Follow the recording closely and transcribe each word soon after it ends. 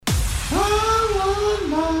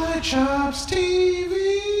Chops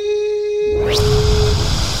TV.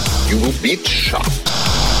 You will be chopped.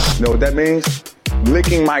 Know what that means?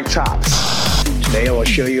 Licking my chops. Today I will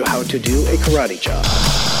show you how to do a karate chop.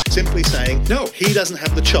 Simply saying, no, he doesn't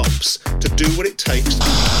have the chops to do what it takes.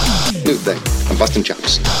 New thing. I'm busting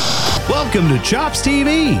chops. Welcome to Chops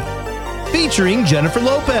TV, featuring Jennifer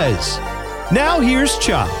Lopez. Now here's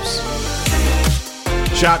Chops.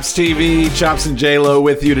 Chops TV, Chops and J-Lo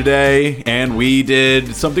with you today, and we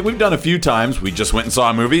did something we've done a few times. We just went and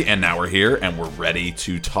saw a movie, and now we're here, and we're ready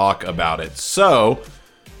to talk about it. So,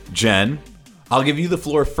 Jen, I'll give you the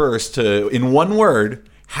floor first to, in one word,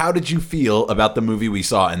 how did you feel about the movie we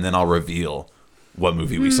saw, and then I'll reveal what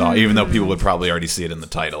movie we saw, even though people would probably already see it in the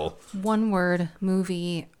title. One word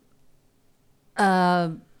movie.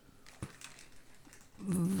 Vibes?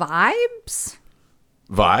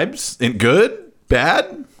 Vibes? In good?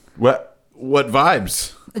 Bad? What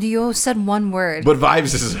vibes? You said one word. But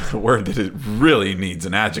vibes is a word that it really needs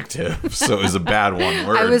an adjective, so it was a bad one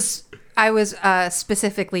word. I was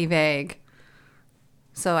specifically vague,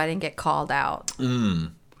 so I didn't get called out.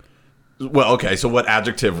 Well, okay, so what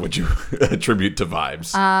adjective would you attribute to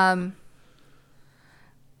vibes?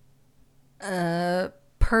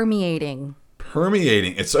 Permeating.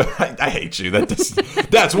 Permeating. It's I hate you.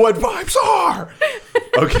 That's what vibes are.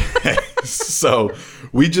 Okay, so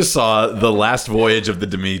we just saw The Last Voyage of the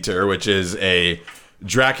Demeter, which is a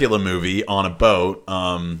Dracula movie on a boat.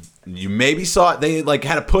 You maybe saw it. They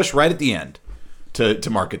had a push right at the end to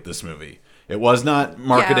market this movie. It was not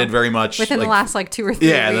marketed very much. Within the last 2 or 3 weeks.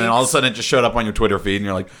 Yeah, and then all of a sudden it just showed up on your Twitter feed, and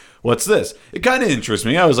you're like, what's this? It kind of interests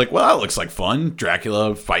me. I was like, well, that looks like fun.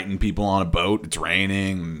 Dracula fighting people on a boat. It's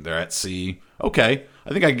raining. They're at sea. Okay, I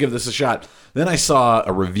think I can give this a shot. Then I saw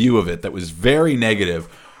a review of it that was very negative.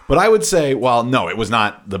 But I would say, well, no, it was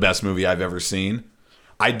not the best movie I've ever seen.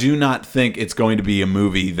 I do not think it's going to be a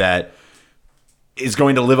movie that is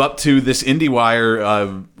going to live up to this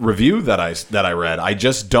IndieWire review that I read. I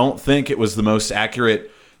just don't think it was the most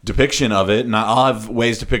accurate depiction of it. And I'll have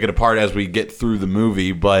ways to pick it apart as we get through the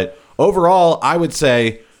movie. But overall, I would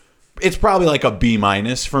say it's probably like a B-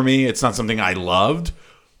 for me. It's not something I loved.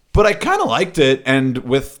 But I kind of liked it, and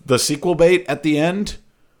with the sequel bait at the end,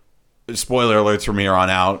 spoiler alerts from here on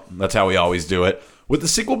out, that's how we always do it. With the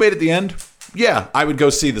sequel bait at the end, yeah, I would go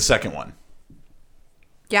see the second one.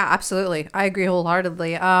 Yeah, absolutely. I agree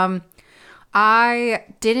wholeheartedly. I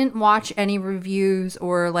didn't watch any reviews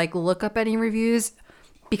or look up any reviews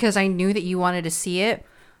because I knew that you wanted to see it.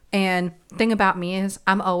 And thing about me is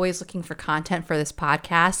I'm always looking for content for this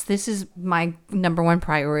podcast. This is my number one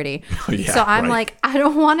priority. Yeah, so I'm right. I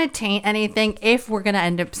don't want to taint anything if we're going to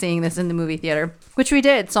end up seeing this in the movie theater, which we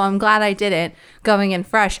did. So I'm glad I didn't going in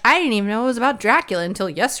fresh. I didn't even know it was about Dracula until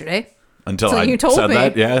yesterday. Until I you told said me.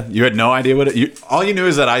 that, yeah. You had no idea all you knew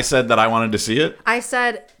is that I said that I wanted to see it. I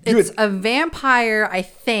said it's a vampire, I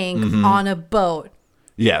think, on a boat.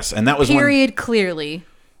 Yes, and that was clearly.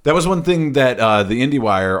 That was one thing that the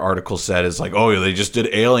IndieWire article said is oh, they just did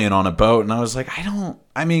Alien on a boat. And I was like,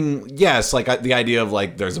 yes, the idea of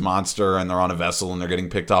there's a monster and they're on a vessel and they're getting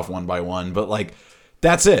picked off one by one. But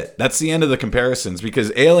that's it. That's the end of the comparisons,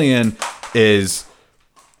 because Alien is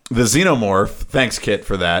the xenomorph. Thanks, Kit,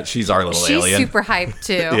 for that. She's our little alien. She's super hyped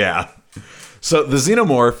too. Yeah. So the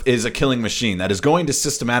xenomorph is a killing machine that is going to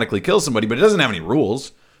systematically kill somebody, but it doesn't have any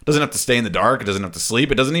rules. It doesn't have to stay in the dark. It doesn't have to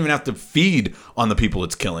sleep. It doesn't even have to feed on the people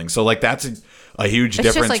it's killing. So that's a huge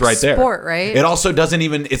difference just right there. Sport, right? It also doesn't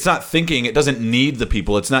even, it's not thinking. It doesn't need the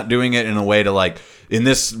people. It's not doing it in a way to in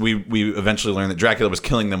this, we eventually learned that Dracula was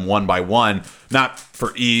killing them one by one, not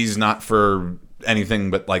for ease, not for anything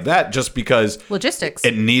but that, just because logistics.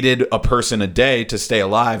 It needed a person a day to stay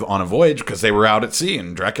alive on a voyage because they were out at sea,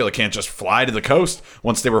 and Dracula can't just fly to the coast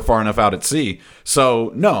once they were far enough out at sea.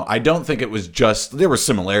 So no, I don't think it was just, there were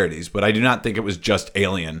similarities, but I do not think it was just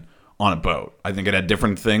Alien on a boat. I think it had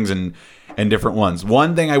different things and different ones.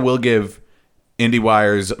 One thing I will give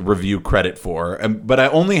IndieWire's review credit for, but I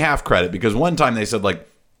only half credit, because one time they said they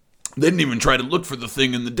didn't even try to look for the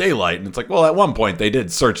thing in the daylight, and it's well, at one point they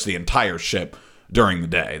did search the entire ship during the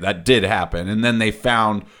day. That did happen. And then they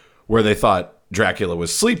found where they thought Dracula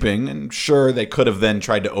was sleeping, and sure, they could have then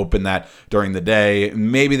tried to open that during the day.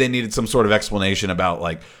 Maybe they needed some sort of explanation about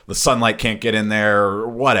the sunlight can't get in there or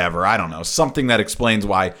whatever. I don't know. Something that explains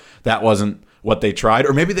why that wasn't what they tried.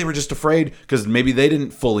 Or maybe they were just afraid because maybe they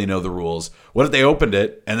didn't fully know the rules. What if they opened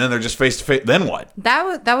it and then they're just face to face? Then what?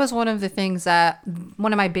 That was one of the things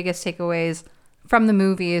one of my biggest takeaways from the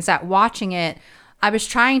movie is that watching it, I was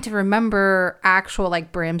trying to remember actual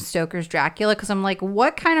Bram Stoker's Dracula, because I'm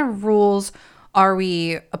what kind of rules are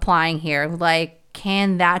we applying here?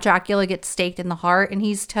 can that Dracula get staked in the heart and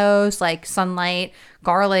he's toast? Like sunlight,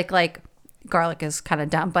 garlic, like garlic is kind of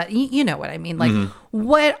dumb, but you know what I mean. Like,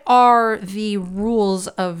 what are the rules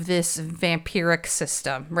of this vampiric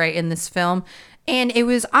system, right, in this film? And it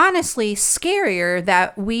was honestly scarier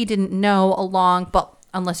that we didn't know but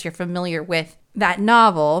unless you're familiar with that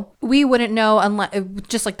novel, we wouldn't know unless,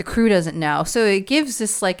 just like the crew doesn't know. So it gives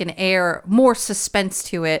this like an air, more suspense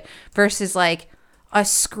to it versus like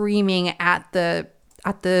us screaming at the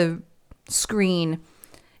screen,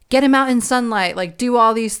 get him out in sunlight, like do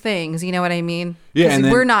all these things, you know what I mean? Yeah, and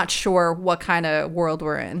then, we're not sure what kind of world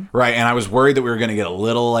we're in. Right, and I was worried that we were going to get a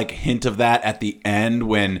little like hint of that at the end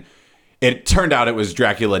when it turned out it was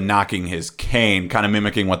Dracula knocking his cane, kind of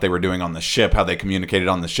mimicking what they were doing on the ship, how they communicated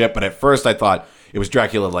on the ship. But at first I thought it was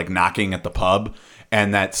Dracula like knocking at the pub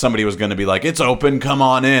and that somebody was going to be like, it's open, come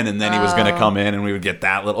on in. And then he was going to come in and we would get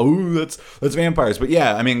that little, ooh, that's vampires. But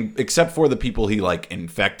yeah, I mean, except for the people he like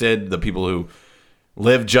infected, the people who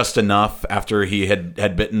lived just enough after he had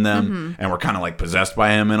bitten them and were kind of like possessed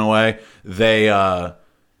by him in a way,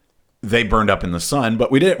 they burned up in the sun,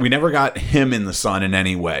 but we never got him in the sun in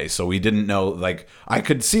any way. So we didn't know, like, I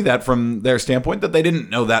could see that from their standpoint that they didn't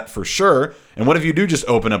know that for sure. And what if you do just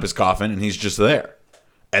open up his coffin and he's just there?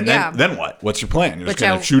 And then what? What's your plan? You're just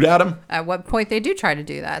going to shoot at him? At what point they do try to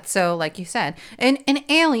do that. So like you said, and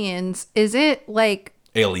Aliens, is it like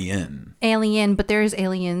Alien, but there's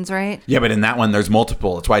aliens, right? Yeah, but in that one there's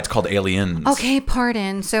multiple. That's why it's called Aliens. Okay,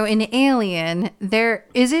 pardon. So in Alien,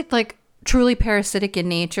 is it like truly parasitic in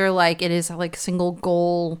nature, like it is like single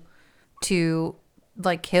goal to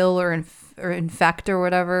like kill or infect or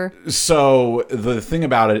whatever? So the thing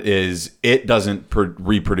about it is it doesn't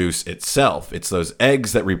reproduce itself. It's those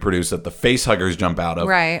eggs that reproduce that the face huggers jump out of,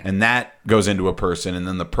 right? And that goes into a person, and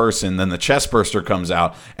then the chest burster comes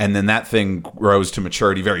out, and then that thing grows to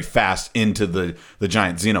maturity very fast into the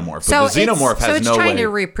giant xenomorph. So but the xenomorph has no way. So it's trying to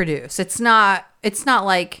reproduce. It's not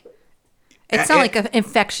like it's not like an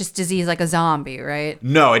infectious disease like a zombie, right?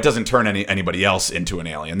 No, it doesn't turn anybody else into an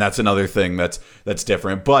alien. That's another thing that's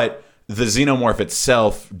different. But the xenomorph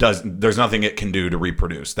itself there's nothing it can do to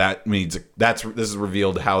reproduce. That means this is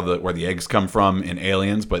revealed where the eggs come from in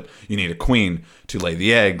Aliens, but you need a queen to lay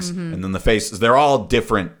the eggs, and then the faces, they're all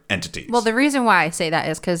different entities. Well, the reason why I say that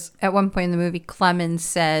is because at one point in the movie, Clemens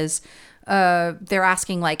says they're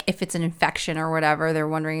asking like if it's an infection or whatever. They're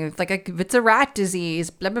wondering if it's a rat disease,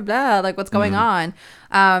 blah blah blah, like what's going on,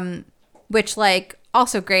 which like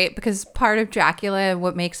also great because part of Dracula and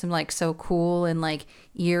what makes him like so cool and like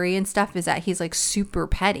eerie and stuff is that he's like super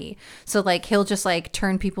petty. So like he'll just like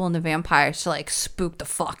turn people into vampires to like spook the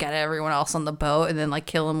fuck out of everyone else on the boat and then like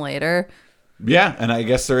kill them later. Yeah, and I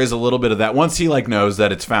guess there is a little bit of that. Once he like knows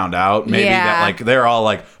that it's found out, maybe that like they're all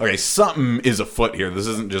like, okay, something is afoot here. This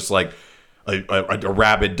isn't just like a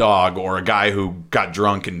rabid dog or a guy who got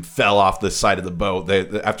drunk and fell off the side of the boat.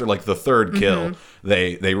 After like the third kill,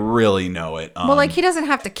 they really know it. Well, like he doesn't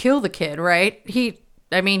have to kill the kid, right? He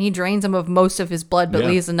drains him of most of his blood, but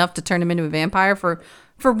leaves enough to turn him into a vampire for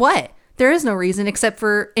what? There is no reason except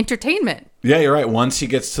for entertainment. Yeah, you're right. Once he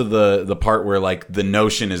gets to the part where like the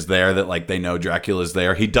notion is there that like they know Dracula's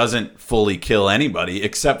there, he doesn't fully kill anybody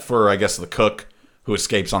except for I guess the cook who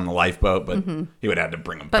escapes on the lifeboat, but he would have to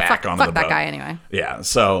bring him back onto the boat. Fuck that guy anyway. Yeah.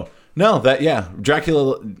 So no,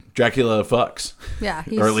 Dracula fucks. Yeah,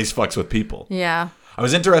 or at least fucks with people. Yeah. I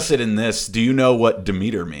was interested in this. Do you know what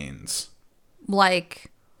Demeter means?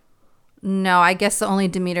 Like, no, I guess the only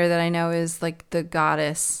Demeter that I know is like the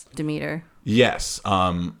goddess Demeter. Yes.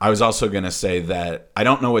 I was also going to say that I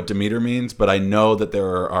don't know what Demeter means, but I know that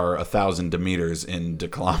there are 1,000 Demeters in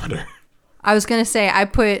dekilometer. I was going to say I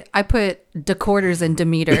put decorders in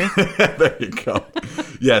Demeter. There you go.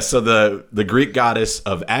 Yeah, so the Greek goddess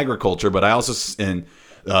of agriculture, but I also in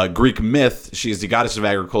Greek myth, she is the goddess of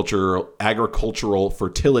agricultural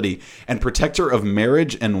fertility and protector of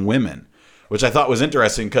marriage and women, which I thought was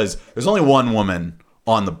interesting because there's only one woman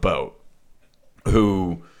on the boat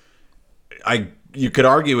who you could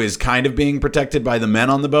argue is kind of being protected by the men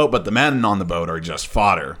on the boat, but the men on the boat are just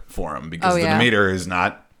fodder for him because the Demeter is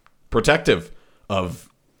not protective of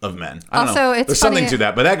men. I don't know. There's something to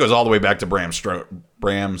that, but that goes all the way back to Bram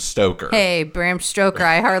Stoker. Hey, Bram Stoker,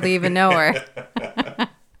 I hardly even know her.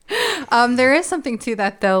 There is something to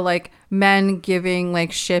that though, like men giving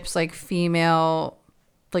like ships like female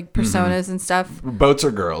like personas and stuff. Boats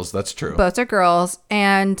are girls, that's true. Boats are girls,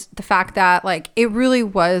 and the fact that like it really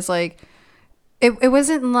was like it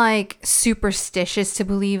wasn't like superstitious to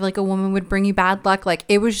believe like a woman would bring you bad luck. Like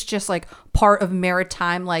it was just like part of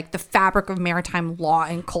maritime, like the fabric of maritime law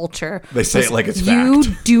and culture. They say it like it's you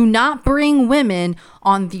fact. Do not bring women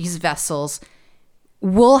on these vessels.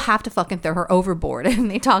 will have to fucking throw her overboard.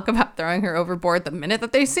 And they talk about throwing her overboard the minute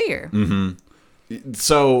that they see her. Mm-hmm.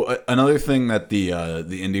 So another thing that the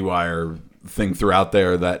IndieWire thing threw out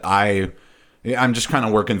there that I'm just kind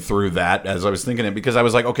of working through that as I was thinking it, because I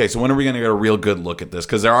was like, okay, so when are we going to get a real good look at this?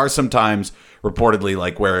 Because there are some times reportedly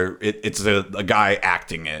like where it's a guy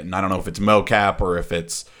acting it, and I don't know if it's mocap or if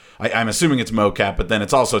it's I'm assuming it's mocap, but then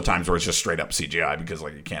it's also times where it's just straight up CGI because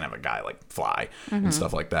like you can't have a guy like fly and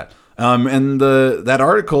stuff like that. And that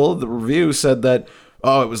article, the review said that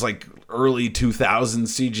it was like early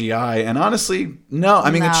 2000s CGI, and honestly, no.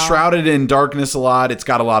 I mean, it's shrouded in darkness a lot. It's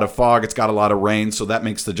got a lot of fog. It's got a lot of rain, so that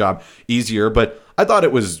makes the job easier. But I thought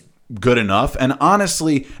it was good enough. And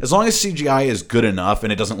honestly, as long as CGI is good enough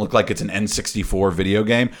and it doesn't look like it's an N64 video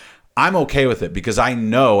game, I'm okay with it because I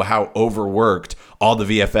know how overworked all the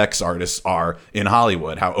VFX artists are in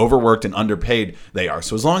Hollywood, how overworked and underpaid they are.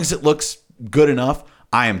 So as long as it looks good enough,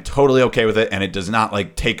 I am totally okay with it, and it does not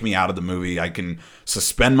like take me out of the movie. I can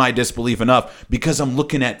suspend my disbelief enough because I'm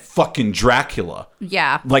looking at fucking Dracula.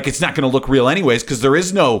 Yeah. Like, it's not going to look real anyways because there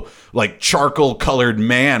is no like charcoal colored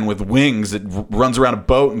man with wings that runs around a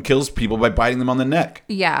boat and kills people by biting them on the neck.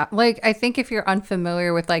 Yeah. Like, I think if you're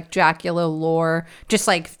unfamiliar with like Dracula lore, just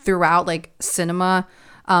like throughout like cinema,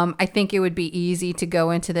 I think it would be easy to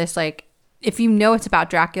go into this like, if you know it's about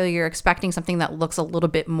Dracula, you're expecting something that looks a little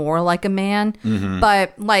bit more like a man. Mm-hmm.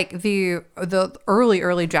 But like the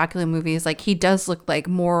early Dracula movies, like he does look like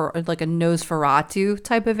more like a Nosferatu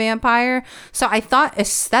type of vampire. So I thought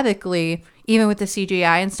aesthetically, even with the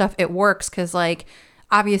CGI and stuff, it works because like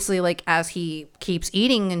obviously like as he keeps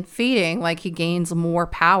eating and feeding, like he gains more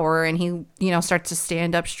power and he, starts to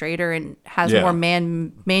stand up straighter and has more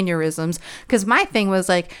mannerisms. Because my thing was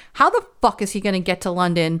like, how the fuck is he going to get to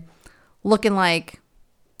London looking like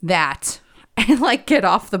that and like get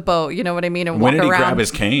off the boat, you know what I mean, and when walk did he around. grab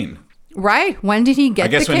his cane? Right, when did he get? I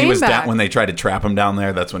guess when cane he was back? when they tried to trap him down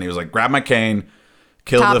there, that's when he was like, grab my cane,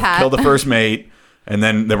 kill the first mate, and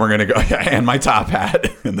then we're gonna go and my top hat,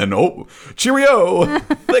 and then cheerio,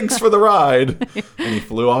 thanks for the ride, and he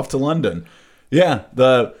flew off to London. Yeah,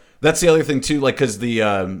 that's the other thing too, like because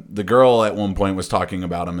the girl at one point was talking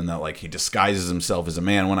about him and that like he disguises himself as a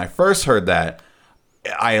man. When I first heard that,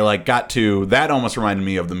 I like got to that almost reminded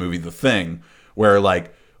me of the movie The Thing, where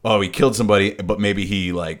like, he killed somebody, but maybe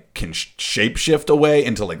he like can shapeshift away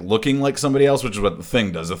into like looking like somebody else, which is what The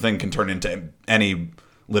Thing does. The Thing can turn into any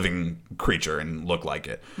living creature and look like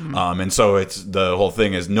it. Mm-hmm. And so it's the whole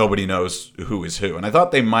thing is nobody knows who is who. And I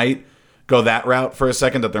thought they might go that route for a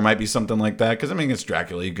second, that there might be something like that, because I mean it's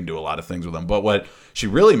Dracula, you can do a lot of things with him. But what she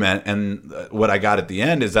really meant, and what I got at the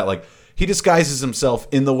end, is that like he disguises himself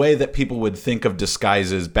in the way that people would think of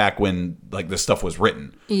disguises back when like this stuff was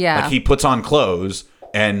written. Yeah. Like he puts on clothes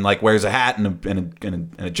and like wears a hat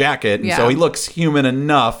and a jacket. And so he looks human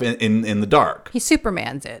enough in the dark. He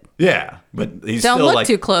Supermans it. Yeah. But he's Don't still look like,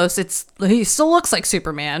 too close. He still looks like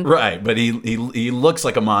Superman. Right. But he looks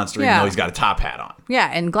like a monster even though he's got a top hat on.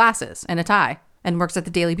 Yeah. And glasses and a tie and works at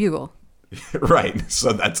the Daily Bugle. Right.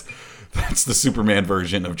 So that's the Superman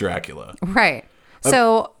version of Dracula. Right.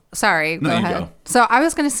 So... Sorry, go ahead. Go. So I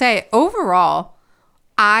was going to say, overall,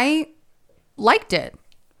 I liked it,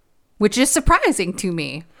 which is surprising to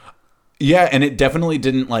me. Yeah, and it definitely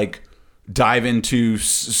didn't like dive into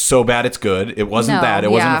so bad it's good. It wasn't that.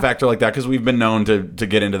 It wasn't a factor like that because we've been known to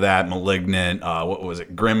get into that. Malignant, what was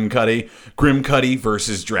it? Grim Cuddy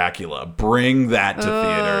versus Dracula. Bring that to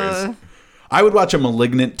theaters. I would watch a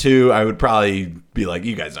Malignant 2. I would probably be like,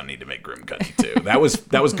 you guys don't need to make Grim Cuddy 2. That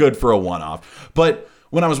was good for a one-off. But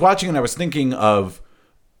when I was watching it, I was thinking of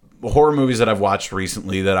horror movies that I've watched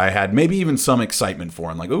recently that I had maybe even some excitement for.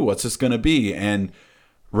 And like, ooh, what's this going to be? And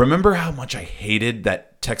remember how much I hated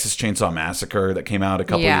that Texas Chainsaw Massacre that came out a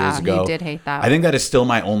couple of years ago? Yeah, you did hate that. I think that is still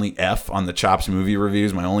my only F on the Chops movie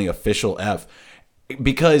reviews, my only official F.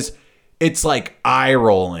 Because it's like eye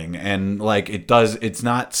rolling and like it's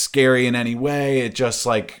not scary in any way. It just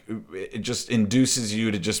induces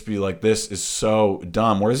you to just be like, this is so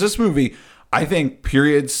dumb. Whereas this movie, I think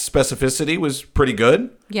period specificity was pretty good.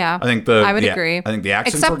 Yeah. I would agree. I think the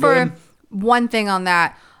accents Except were good. for one thing on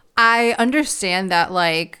that. I understand that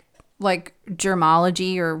like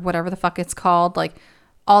germology or whatever the fuck it's called, like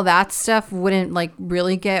all that stuff wouldn't like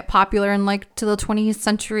really get popular in like to the 20th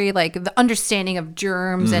century. Like the understanding of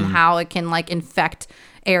germs and how it can like infect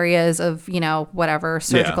areas of, whatever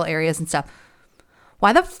surgical areas and stuff.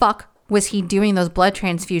 Why the fuck was he doing those blood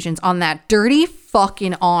transfusions on that dirty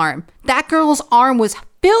fucking arm? That girl's arm was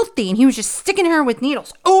filthy and he was just sticking her with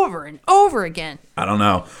needles over and over again. I don't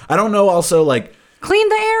know also like, clean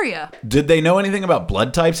the area. did they know anything about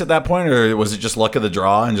blood types at that point, or was it just luck of the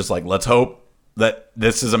draw and just like, let's hope that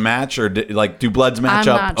this is a match, or do bloods match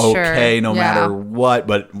I'm up not sure. okay no Yeah. matter what?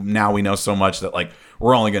 But now we know so much that like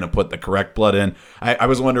we're only going to put the correct blood in. I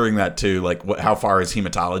was wondering that too. Like, how far is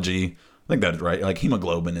hematology? I think that's right. Like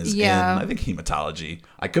hemoglobin is in. I think hematology.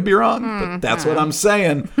 I could be wrong, but that's what I'm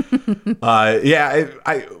saying. But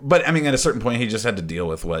I mean, at a certain point, he just had to deal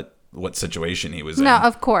with what situation he was in. No,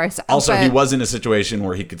 of course. Also, but he was in a situation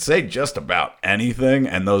where he could say just about anything,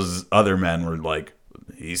 and those other men were like,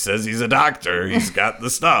 he says he's a doctor. He's got the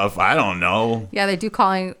stuff. I don't know. Yeah, they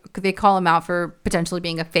call him out for potentially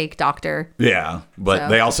being a fake doctor. Yeah, but So.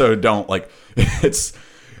 they also don't like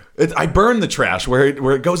I burn the trash where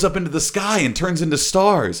it goes up into the sky and turns into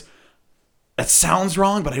stars. That sounds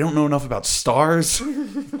wrong, but I don't know enough about stars.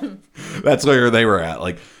 That's where they were at.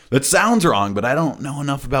 Like, that sounds wrong, but I don't know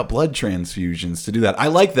enough about blood transfusions to do that. I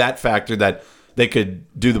like that factor that they could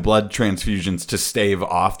do the blood transfusions to stave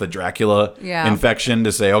off the Dracula infection,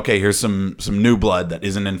 to say, okay, here's some new blood that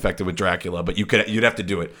isn't infected with Dracula, but you'd have to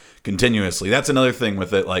do it continuously. That's another thing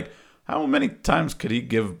with it. Like, how many times could he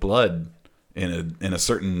give blood in a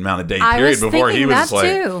certain amount of day period before he was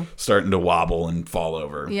like starting to wobble and fall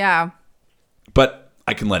over? Yeah. But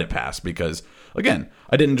I can let it pass because, again,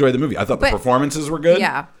 I did enjoy the movie. I thought the performances were good.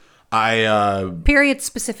 Yeah. Period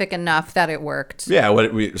specific enough that it worked. Yeah,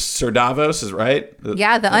 Sir Davos is right.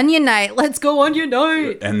 The Onion Knight. Let's go Onion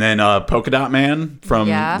Knight. And then Polka Dot Man from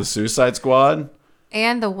the Suicide Squad.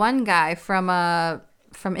 And the one guy from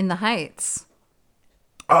In the Heights.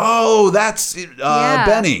 Oh, that's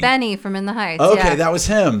Benny. Benny from In the Heights. Okay, that was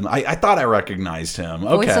him. I thought I recognized him.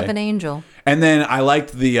 Okay. Voice of an angel. And then I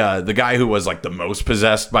liked the guy who was like the most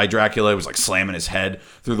possessed by Dracula. He was like slamming his head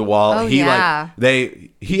through the wall. Oh, he had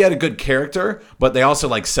a good character, but they also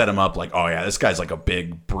like set him up like, oh yeah, this guy's like a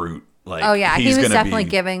big brute. Like, he was definitely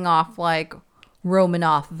giving off like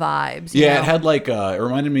Romanoff vibes. Yeah, it had like it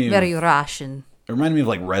reminded me very Russian. It reminded me of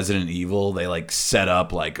like Resident Evil. They like set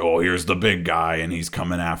up like, oh, here's the big guy and he's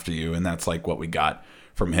coming after you, and that's like what we got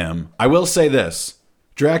from him. I will say this,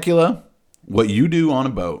 Dracula, what you do on a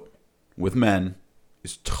boat with men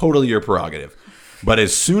is totally your prerogative. But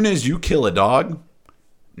as soon as you kill a dog,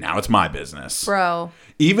 now it's my business. Bro.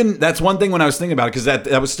 Even that's one thing when I was thinking about it, because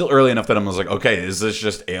that was still early enough that I was like, okay, is this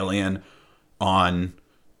just Alien on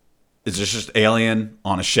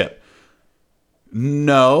a ship?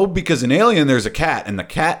 No, because in Alien there's a cat, and the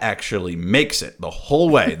cat actually makes it the whole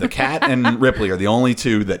way. The cat and Ripley are the only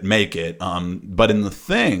two that make it. But in The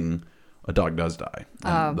Thing, a dog does die,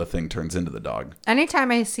 and the Thing turns into the dog.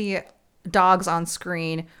 Anytime I see dogs on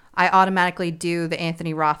screen, I automatically do the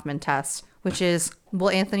Anthony Rothman test, which is, will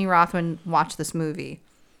Anthony Rothman watch this movie?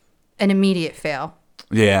 An immediate fail.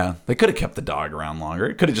 Yeah, they could have kept the dog around longer.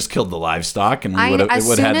 It could have just killed the livestock, and it would have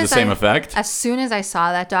had the same effect. As soon as I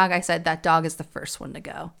saw that dog, I said that dog is the first one to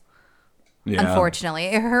go. Yeah. Unfortunately,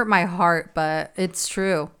 it hurt my heart, but it's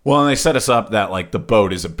true. Well, and they set us up that like the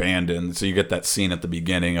boat is abandoned, so you get that scene at the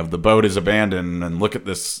beginning of the boat is abandoned, and look at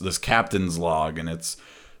this captain's log, and it's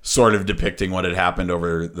sort of depicting what had happened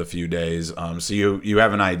over the few days. So you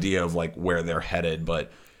have an idea of like where they're headed,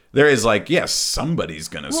 but there is like, yes, somebody's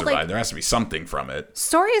going to survive. Like, there has to be something from it.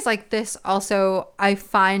 Stories like this also I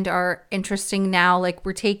find are interesting now. Like,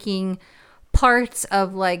 we're taking parts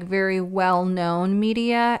of like very well-known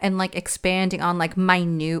media and like expanding on like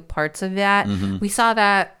minute parts of that. Mm-hmm. We saw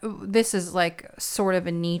that, this is like sort of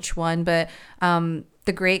a niche one, but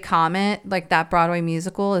The Great Comet, like that Broadway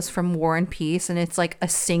musical, is from War and Peace, and it's like a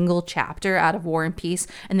single chapter out of War and Peace,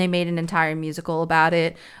 and they made an entire musical about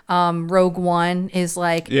it. Rogue One is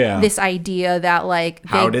like this idea that like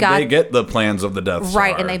how did they get the plans of the Death Star?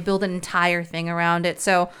 Right, and they build an entire thing around it.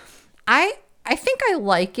 So I think I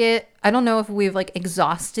like it. I don't know if we've like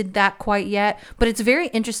exhausted that quite yet, but it's very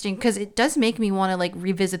interesting because it does make me want to like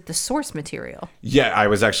revisit the source material. Yeah, I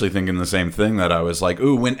was actually thinking the same thing, that I was like,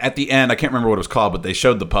 ooh, when at the end, I can't remember what it was called, but they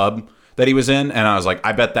showed the pub that he was in, and I was like,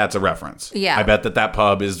 I bet that's a reference. Yeah. I bet that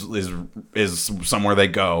pub is somewhere they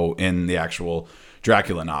go in the actual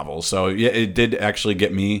Dracula novel. So yeah, it did actually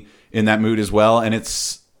get me in that mood as well, and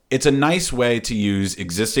it's a nice way to use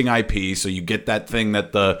existing IP, so you get that thing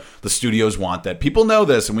that the studios want, that people know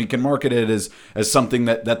this, and we can market it as something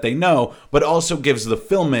that they know, but also gives the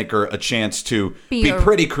filmmaker a chance to be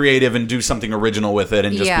pretty creative and do something original with it,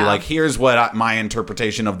 and just be like, here's what my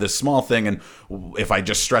interpretation of this small thing, and if I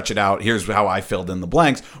just stretch it out, here's how I filled in the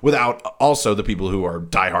blanks, without also the people who are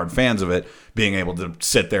diehard fans of it being able to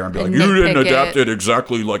sit there and be like, you didn't adapt it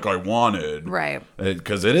exactly like I wanted. Right.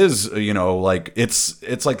 Because it is, like,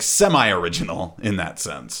 it's like semi-original in that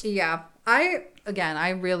sense. Yeah. I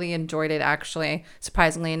really enjoyed it, actually,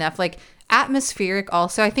 surprisingly enough. Like, atmospheric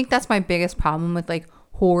also. I think that's my biggest problem with, like,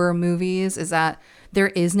 horror movies is that there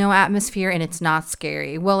is no atmosphere and it's not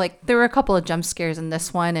scary. Well, like there were a couple of jump scares in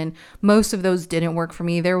this one and most of those didn't work for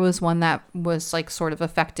me. There was one that was like sort of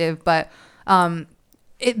effective, but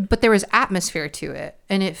there was atmosphere to it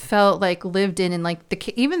and it felt like lived in, and like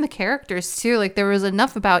even the characters too. Like there was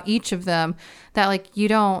enough about each of them that like you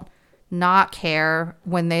don't not care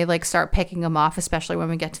when they like start picking them off, especially when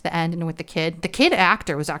we get to the end. And with the kid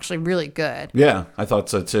actor was actually really good. Yeah, I thought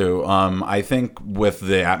so too. I think with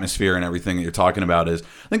the atmosphere and everything that you're talking about I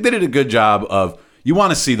think they did a good job of, you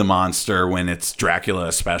want to see the monster when it's Dracula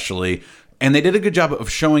especially, and they did a good job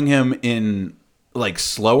of showing him in like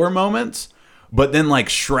slower moments, but then like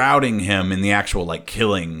shrouding him in the actual like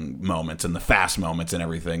killing moments and the fast moments and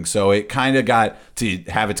everything. So it kind of got to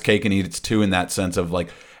have its cake and eat its too in that sense of like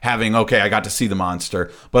having, okay, I got to see the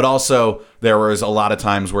monster, but also there was a lot of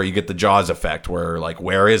times where you get the Jaws effect where like,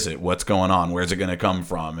 where is it? What's going on? Where's it going to come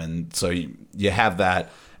from? And so you have that.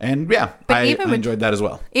 And yeah, I enjoyed that as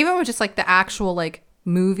well. Even with just like the actual like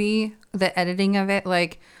movie, the editing of it,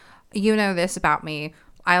 like, you know this about me,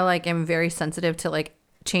 I like am very sensitive to like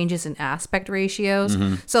changes in aspect ratios.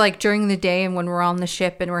 So like during the day and when we're on the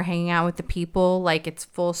ship and we're hanging out with the people, like it's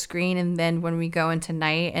full screen, and then when we go into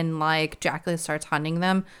night and like Dracula starts hunting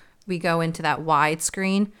them, we go into that wide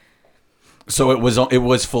screen. So it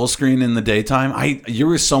was full screen in the daytime. You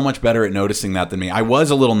were so much better at noticing that than me. I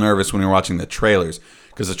was a little nervous when we were watching the trailers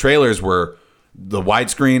because the trailers were the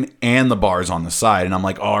widescreen and the bars on the side, and I'm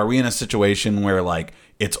like, oh, are we in a situation where like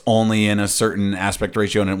it's only in a certain aspect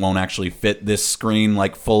ratio and it won't actually fit this screen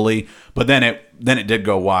like fully? But then it did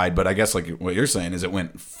go wide. But I guess like what you're saying is it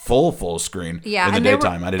went full screen in the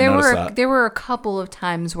daytime. I didn't notice that. There were a couple of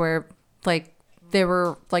times where like there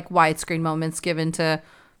were like widescreen moments given to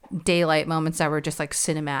daylight moments that were just like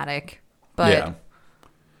cinematic. But yeah.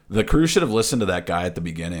 The crew should have listened to that guy at the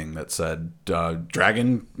beginning that said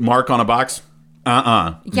dragon mark on a box.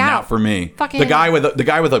 Yeah, not for me. The guy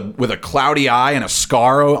with a cloudy eye and a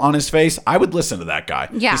scar on his face. I would listen to that guy.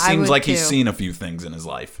 Yeah, he seems like too. He's seen a few things in his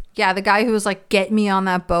life. Yeah, the guy who was like, "Get me on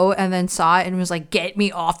that boat," and then saw it and was like, "Get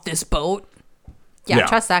me off this boat." Yeah,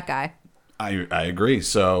 trust that guy. I agree.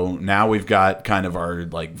 So now we've got kind of our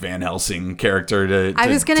like Van Helsing character to I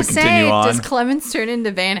was gonna say, on. Does Clemens turn into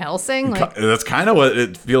Van Helsing? Like, that's kind of what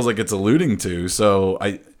it feels like it's alluding to. So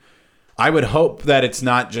I would hope that it's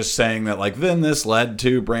not just saying that like then this led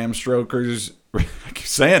to Bram Stoker's I keep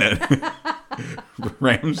saying it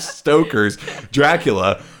Bram Stoker's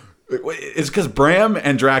Dracula. It's because Bram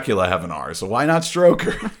and Dracula have an R, so why not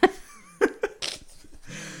Stroker?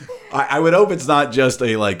 I would hope it's not just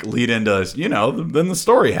a like lead into, then the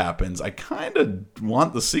story happens. I kind of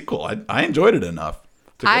want the sequel. I enjoyed it enough.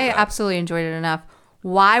 I absolutely enjoyed it enough.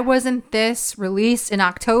 Why wasn't this released in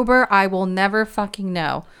October? I will never fucking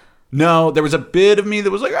know. No, there was a bit of me that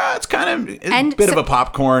was like, it's kind of a bit of a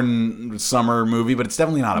popcorn summer movie, but it's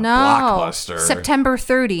definitely not a blockbuster. September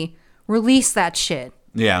 30, release that shit.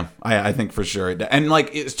 Yeah, I think for sure. And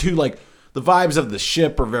like it's too like the vibes of the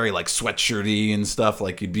ship are very like sweatshirty and stuff.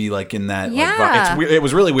 Like you'd be like in that. Yeah, like, it's weird. It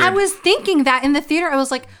was really weird. I was thinking that in the theater. I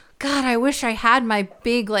was like, God, I wish I had my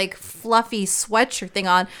big like fluffy sweatshirt thing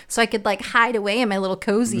on so I could like hide away in my little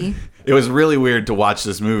cozy. It was really weird to watch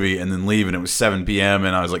this movie and then leave, and it was 7 p.m.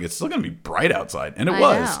 and I was like, it's still gonna be bright outside, and it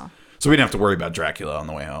was. Know. So we didn't have to worry about Dracula on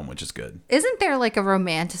the way home, which is good. Isn't there like a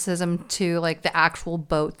romanticism to like the actual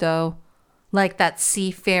boat though, like that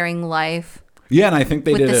seafaring life? Yeah, and I think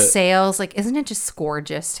they with did the sails. Like, isn't it just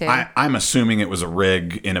gorgeous too? I'm assuming it was a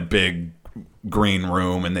rig in a big green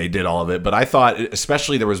room, and they did all of it. But I thought,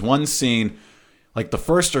 especially, there was one scene, like the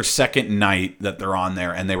first or second night that they're on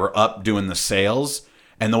there, and they were up doing the sails,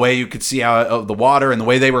 and the way you could see out of the water, and the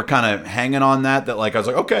way they were kind of hanging on that like I was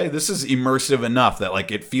like, okay, this is immersive enough that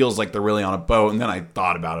like it feels like they're really on a boat. And then I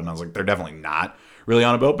thought about it, and I was like, they're definitely not really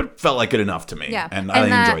on a boat, but it felt like it enough to me. Yeah, and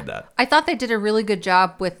I enjoyed that. I thought they did a really good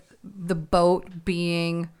job with the boat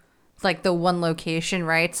being like the one location,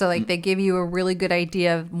 right? So like they give you a really good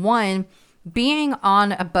idea of one, being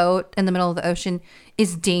on a boat in the middle of the ocean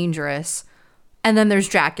is dangerous. And then there's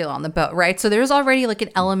Dracula on the boat, right? So there's already like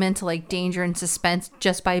an element to like danger and suspense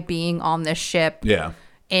just by being on this ship. Yeah.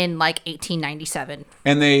 In like 1897.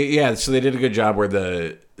 And so they did a good job where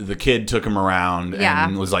the kid took him around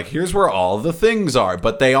and was like, here's where all the things are.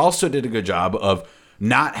 But they also did a good job of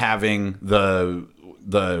not having the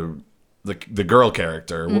girl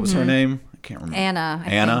character. What was her name? I can't remember. Anna.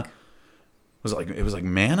 Anna. Was it was like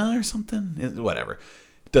Mana or something? Whatever.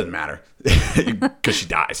 It doesn't matter because she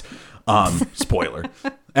dies. Spoiler.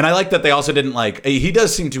 And I like that they also didn't like, he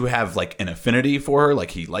does seem to have like an affinity for her,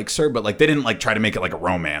 like he likes her, but like they didn't like try to make it like a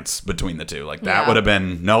romance between the two. Like that would have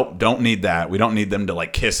been, nope, don't need that. We don't need them to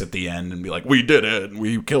like kiss at the end and be like, we did it,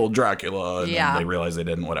 we killed Dracula, and then they realize they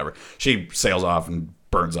didn't, whatever. She sails off and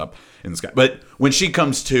burns up in the sky. But when she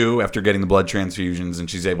comes to after getting the blood transfusions and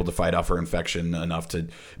she's able to fight off her infection enough to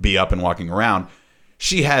be up and walking around,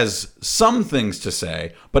 she has some things to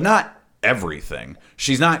say, but not everything.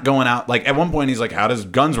 She's not going out, like at one point he's like, how does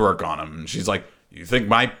guns work on him? And she's like, you think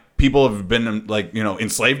my people have been like, you know,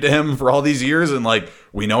 enslaved to him for all these years and like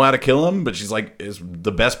we know how to kill him? But she's like, it's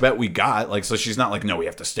the best bet we got. Like, so she's not like, no, we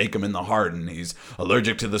have to stake him in the heart and he's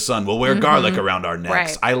allergic to the sun, we'll wear garlic around our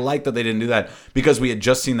necks. Right. I like that they didn't do that because we had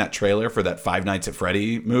just seen that trailer for that Five Nights at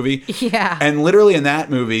Freddy movie. Yeah. And literally in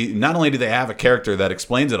that movie, not only do they have a character that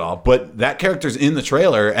explains it all, but that character's in the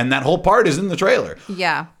trailer and that whole part is in the trailer.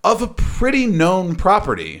 Yeah. Of a pretty known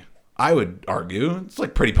property, I would argue. It's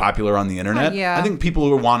like pretty popular on the internet. Yeah. I think people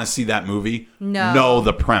who want to see that movie know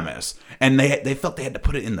the premise. And they felt they had to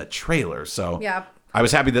put it in the trailer. So I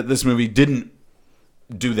was happy that this movie didn't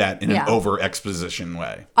do that in an over exposition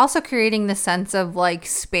way. Also creating the sense of like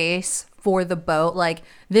space for the boat. Like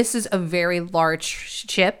this is a very large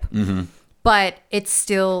ship, but it's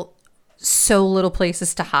still so little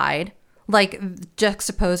places to hide. Like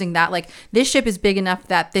juxtaposing that, like this ship is big enough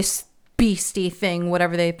that this beastie thing,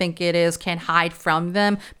 whatever they think it is, can hide from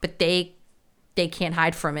them, but they can't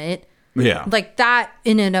hide from it. Yeah. Like that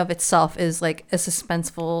in and of itself is like a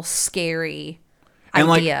suspenseful, scary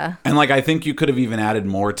idea. And I think you could have even added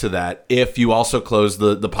more to that if you also closed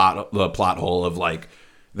the plot hole of like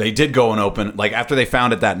they did go and open, like after they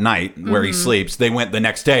found it that night where he sleeps, they went the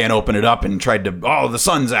next day and opened it up and tried to, the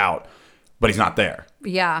sun's out, but he's not there.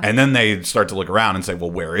 Yeah. And then they start to look around and say, well,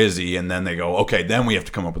 where is he? And then they go, okay, then we have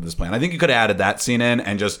to come up with this plan. I think you could have added that scene in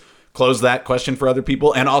and just closed that question for other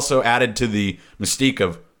people and also added to the mystique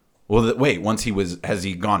of, well, wait, has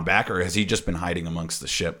he gone back or has he just been hiding amongst the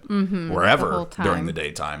ship wherever during the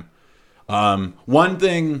daytime? One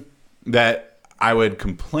thing that I would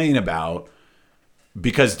complain about,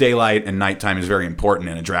 because daylight and nighttime is very important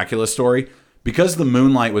in a Dracula story, because the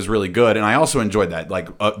moonlight was really good, and I also enjoyed that, like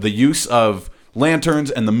the use of lanterns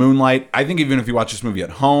and the moonlight. I think even if you watch this movie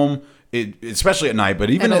at home, especially at night, but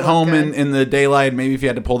even at home in the daylight, maybe if you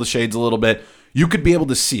had to pull the shades a little bit, you could be able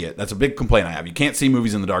to see it. That's a big complaint I have. You can't see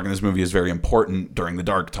movies in the dark, and this movie is very important during the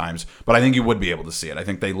dark times, but I think you would be able to see it. I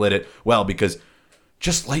think they lit it well because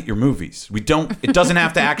just light your movies. It doesn't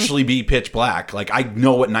have to actually be pitch black. Like, I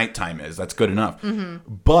know what nighttime is. That's good enough.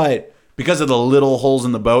 But because of the little holes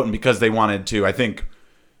in the boat and because they wanted to, I think,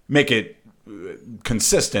 make it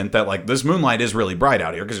consistent that like this moonlight is really bright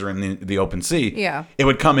out here because you're in the open sea. Yeah. It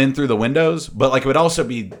would come in through the windows, but like it would also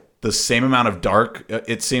be the same amount of dark,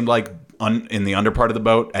 it seemed like, in the under part of the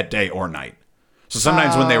boat at day or night. So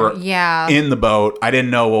sometimes when they were in the boat, I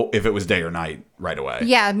didn't know if it was day or night right away.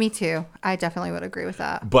 Yeah, me too. I definitely would agree with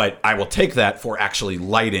that. But I will take that for actually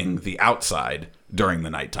lighting the outside during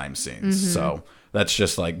the nighttime scenes. So that's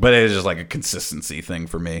just like, but it is just like a consistency thing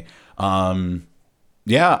for me.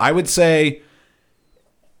 Yeah, I would say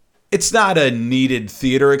it's not a needed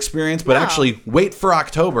theater experience, but actually wait for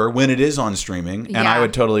October when it is on streaming. And I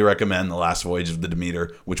would totally recommend The Last Voyage of the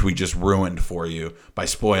Demeter, which we just ruined for you by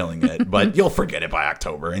spoiling it. But you'll forget it by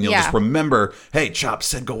October and you'll just remember, hey, Chop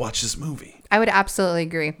said go watch this movie. I would absolutely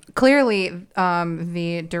agree. Clearly,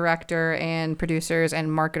 the director and producers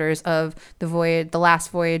and marketers of The Last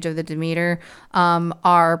Voyage of the Demeter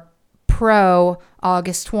are pro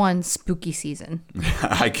August 1 spooky season.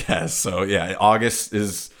 I guess so. Yeah, August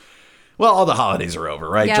is, well, all the holidays are over,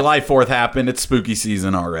 right? Yep. July 4th happened. It's spooky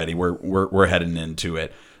season already. We're heading into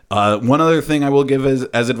it. One other thing I will give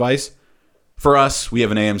as advice for us, we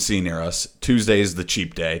have an AMC near us. Tuesday's the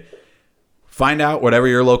cheap day. Find out whatever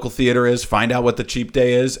your local theater is. Find out what the cheap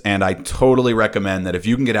day is. And I totally recommend that if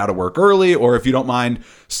you can get out of work early or if you don't mind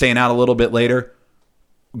staying out a little bit later,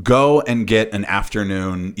 go and get an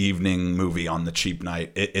afternoon, evening movie on the cheap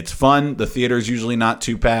night. It's fun. The theater's usually not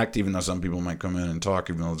too packed, even though some people might come in and talk,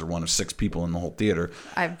 even though they're one of 6 people in the whole theater.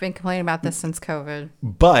 I've been complaining about this since COVID.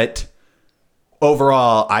 But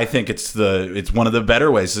overall, I think it's one of the better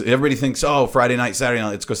ways. Everybody thinks, oh, Friday night, Saturday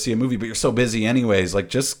night, let's go see a movie, but you're so busy anyways. Like,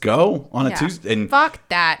 just go on a Tuesday. And fuck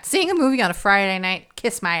that. Seeing a movie on a Friday night,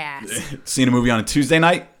 kiss my ass. Seeing a movie on a Tuesday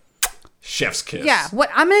night, chef's kiss. Yeah,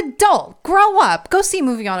 I'm an adult. Grow up. Go see a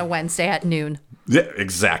movie on a Wednesday at noon. Yeah,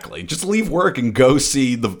 exactly. Just leave work and go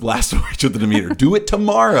see The Last Voyage of the Demeter. Do it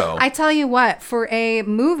tomorrow. I tell you what, for a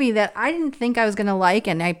movie that I didn't think I was going to like,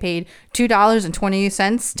 and I paid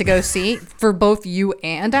 $2.20 to go see for both you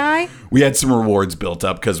and I. We had some rewards built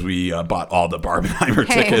up because we bought all the Barbenheimer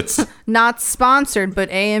tickets. Not sponsored, but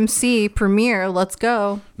AMC premiere. Let's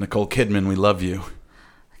go. Nicole Kidman, we love you.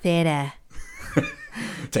 Theater.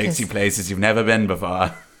 Takes you places you've never been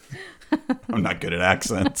before. I'm not good at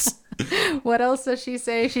accents. What else does she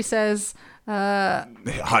say? She says,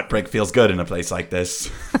 heartbreak feels good in a place like this.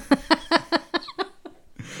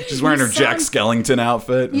 She's wearing her Jack Skellington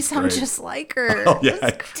outfit. You sound just like her. Oh, yeah.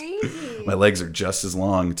 That's crazy. My legs are just as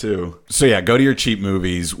long, too. So, yeah, go to your cheap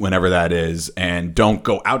movies whenever that is, and don't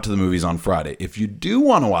go out to the movies on Friday. If you do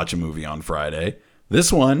want to watch a movie on Friday,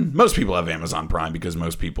 this one, most people have Amazon Prime because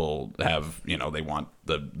most people have, they want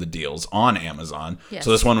the deals on Amazon. Yes.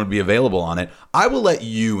 So this one would be available on it. I will let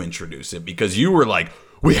you introduce it because you were like,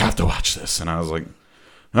 we have to watch this. And I was like,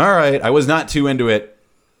 all right. I was not too into it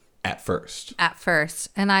at first.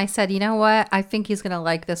 And I said, you know what? I think he's going to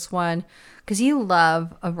like this one because you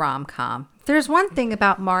love a rom-com. There's one thing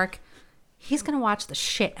about Mark. He's going to watch the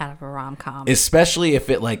shit out of a rom-com. Especially if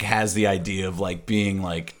it has the idea of being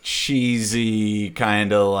cheesy,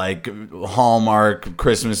 kind of Hallmark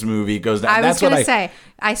Christmas movie goes down. I was going to say,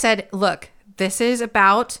 I said, look, this is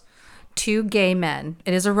about two gay men.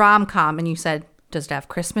 It is a rom-com. And you said, does it have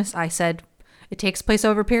Christmas? I said, it takes place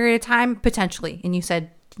over a period of time, potentially. And you said,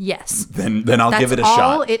 yes. Then I'll give it a shot. That's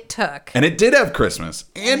all it took. And it did have Christmas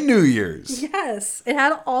and New Year's. Yes. It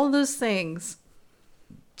had all those things.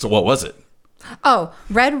 So what was it? Oh,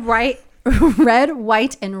 red, white,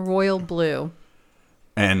 and royal blue.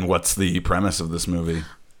 And what's the premise of this movie?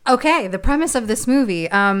 Okay, the premise of this movie,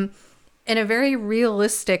 in a very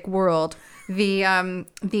realistic world,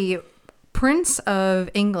 the Prince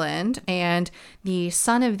of England and the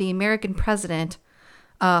son of the American president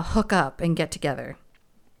hook up and get together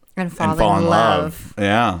and fall in love.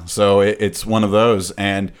 Yeah, so it's one of those.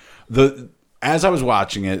 And as I was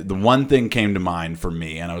watching it, the one thing came to mind for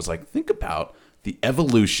me, and I was like, think about the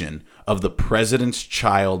evolution of the President's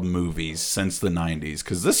Child movies since the 90s,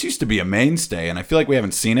 because this used to be a mainstay, and I feel like we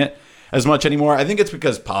haven't seen it as much anymore. I think it's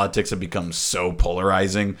because politics have become so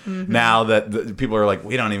polarizing now that people are like,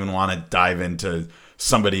 we don't even want to dive into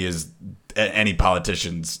somebody as any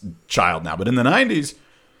politician's child now. But in the 90s,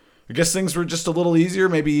 I guess things were just a little easier,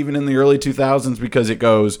 maybe even in the early 2000s, because it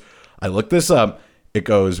goes, I looked this up, it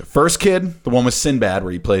goes, First Kid, the one with Sinbad,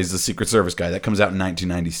 where he plays the Secret Service guy. That comes out in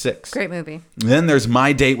 1996. Great movie. Then there's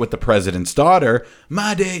My Date with the President's Daughter.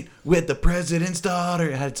 My Date with the President's Daughter.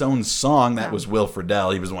 It had its own song. That was Will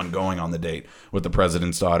Friedle. He was the one going on the date with the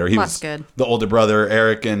President's Daughter. He was good. The older brother,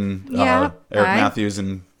 Eric Matthews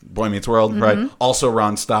in Boy Meets World, right? Also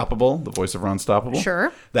Ron Stoppable, the voice of Ron Stoppable.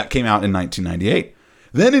 Sure. That came out in 1998.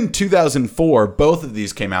 Then in 2004, both of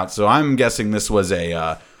these came out. So I'm guessing this was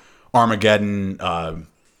a Armageddon,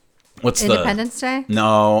 Independence Day?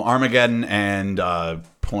 No, Armageddon and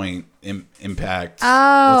Point Impact.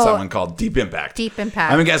 Oh. What's that one called? Deep Impact. Deep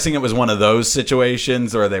Impact. I'm guessing it was one of those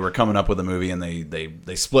situations where they were coming up with a movie and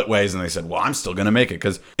they split ways and they said, well, I'm still going to make it.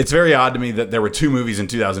 Because it's very odd to me that there were two movies in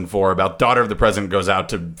 2004 about daughter of the president goes out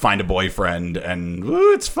to find a boyfriend and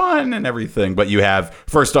it's fun and everything. But you have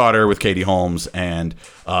First Daughter with Katie Holmes and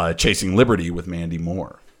Chasing Liberty with Mandy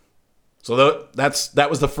Moore. So that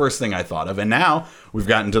was the first thing I thought of. And now we've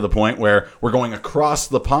gotten to the point where we're going across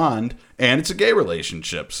the pond and it's a gay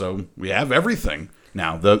relationship. So we have everything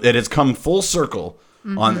now. It has come full circle.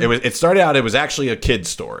 It started out, it was actually a kid's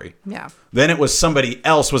story. Yeah. Then it was somebody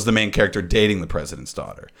else was the main character dating the president's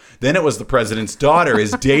daughter. Then it was the president's daughter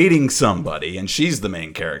is dating somebody and she's the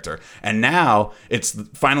main character. And now it's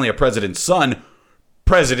finally a president's son.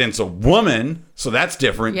 President's a woman. So that's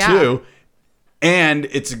different too. And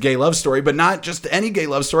it's a gay love story, but not just any gay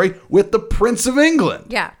love story, with the Prince of England.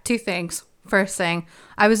 Yeah, two things. First thing,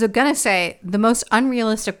 I was going to say the most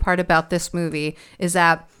unrealistic part about this movie is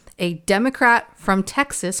that a Democrat from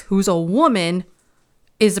Texas who's a woman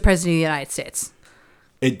is the president of the United States.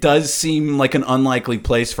 It does seem like an unlikely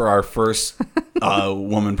place for our first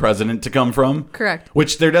woman president to come from. Correct.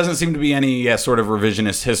 Which there doesn't seem to be any sort of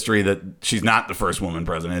revisionist history that she's not the first woman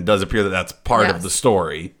president. It does appear that that's part of the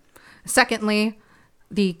story. Secondly,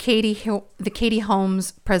 the Katie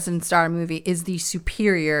Holmes President's Daughter movie is the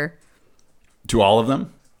superior to all of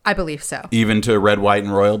them. I believe so. Even to Red, White,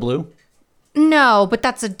 and Royal Blue. No, but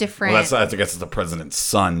that's a different. Well, I guess it's the president's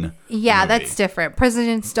son. Yeah, movie. That's different.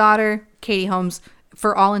 President's Daughter, Katie Holmes,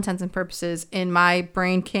 for all intents and purposes, in my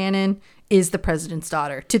brain canon, is the president's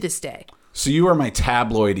daughter to this day. So you are my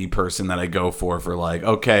tabloidy person that I go for like,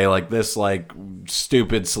 okay, like this like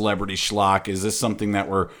stupid celebrity schlock. Is this something that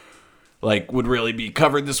we're like would really be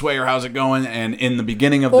covered this way, or how's it going? And in the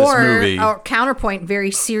beginning of this movie, or counterpoint,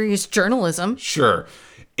 very serious journalism. Sure.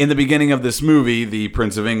 In the beginning of this movie, the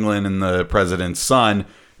Prince of England and the president's son,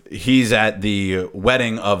 he's at the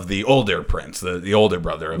wedding of the older prince, the older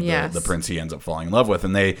brother of the prince he ends up falling in love with,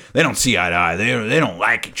 and they don't see eye to eye. They don't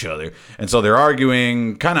like each other, and so they're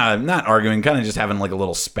arguing, kind of just having like a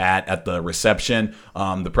little spat at the reception.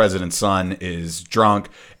 The president's son is drunk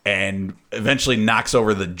and eventually knocks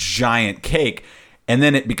over the giant cake. And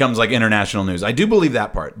then it becomes like international news. I do believe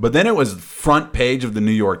that part. But then it was front page of the New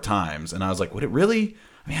York Times. And I was like, would it really?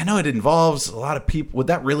 I mean, I know it involves a lot of people. Would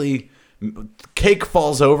that really? Cake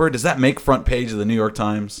falls over. Does that make front page of the New York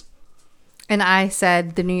Times? And I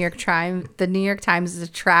said the New York Times is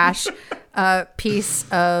a trash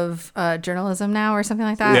piece of journalism now, or something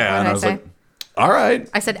like that. Yeah, and I was like, all right.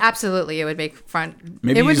 I said absolutely it would make front.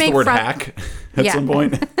 Maybe it would use make the word hack at some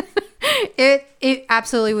point. It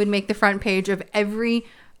absolutely would make the front page of every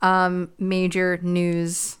major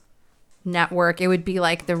news network. It would be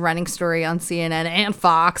like the running story on CNN and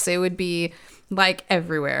Fox. It would be like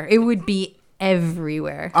everywhere. It would be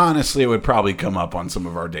everywhere. Honestly, it would probably come up on some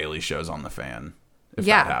of our daily shows on The Fan. If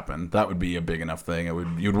that happened, that would be a big enough thing.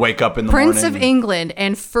 You'd wake up in the morning. Prince of England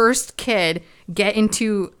and first kid get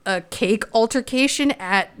into a cake altercation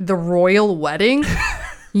at the royal wedding.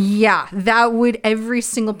 Yeah, that would, every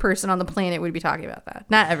single person on the planet would be talking about that.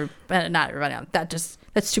 Not everybody.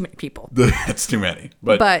 That's too many people. That's too many.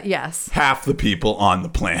 But yes, half the people on the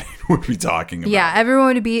planet would be talking about it. Yeah,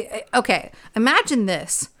 everyone would be, okay, imagine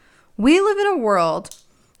this. We live in a world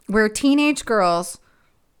where teenage girls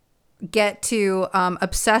get to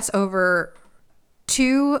obsess over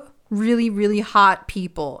two really, really hot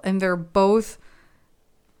people, and they're both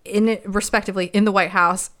respectively in the White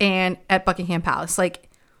House and at Buckingham Palace. Like,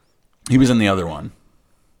 he was in the other one.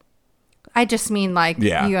 I just mean, like,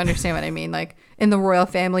 you understand what I mean? Like, in the royal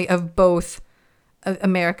family of both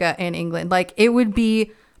America and England. Like, it would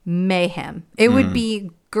be mayhem. It would be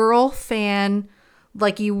girl fan,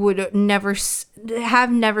 like you would never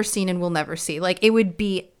seen and will never see. Like, it would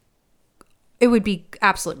be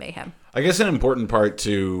absolute mayhem. I guess an important part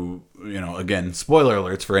to, again, spoiler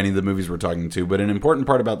alerts for any of the movies we're talking to, but an important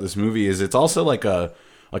part about this movie is it's also like a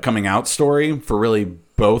coming out story for really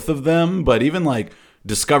both of them, but even like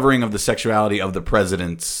discovering of the sexuality of the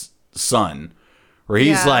president's son, where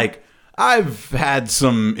he's like, I've had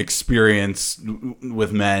some experience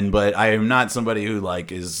with men, but I am not somebody who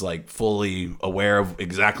like is like fully aware of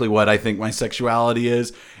exactly what I think my sexuality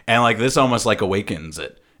is, and like this almost like awakens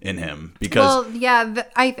it in him because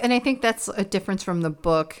I think that's a difference from the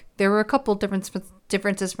book. There were a couple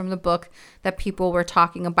differences from the book that people were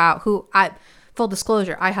talking about. Full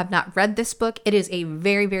disclosure, I have not read this book. It is a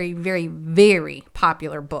very, very, very, very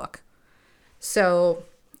popular book, so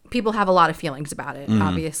people have a lot of feelings about it,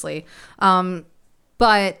 obviously.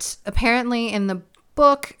 But apparently in the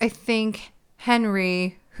book, I think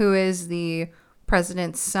Henry, who is the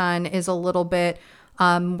president's son, is a little bit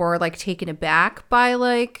more like taken aback by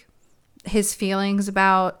like his feelings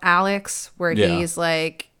about Alex, where he's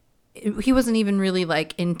like, he wasn't even really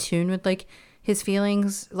like in tune with like his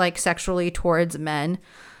feelings like sexually towards men.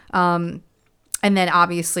 And then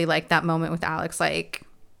obviously like that moment with Alex, like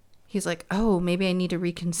he's like, oh, maybe I need to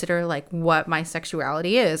reconsider like what my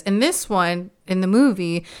sexuality is. And this one in the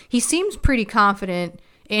movie, he seems pretty confident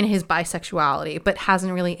in his bisexuality, but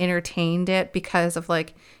hasn't really entertained it because of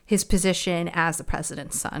like his position as the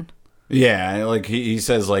president's son. Yeah, like he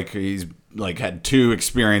says like he's like had two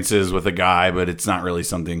experiences with a guy, but it's not really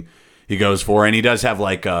something he goes for. And he does have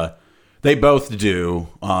like they both do.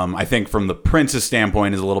 I think from the prince's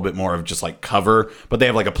standpoint is a little bit more of just like cover, but they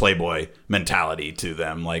have like a Playboy mentality to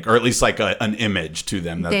them, like, or at least like an image to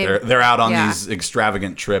them that they're out on these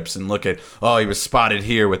extravagant trips and look at, oh, he was spotted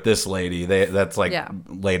here with this lady. That's like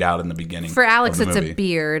laid out in the beginning. For Alex, it's a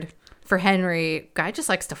beard. For Henry, guy just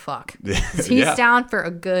likes to fuck. He's down for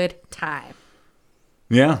a good time.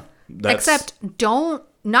 Yeah. Except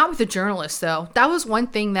not with the journalists though. That was one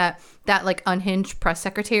thing that like unhinged press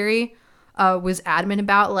secretary was adamant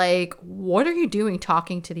about. Like, what are you doing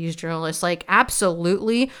talking to these journalists? Like,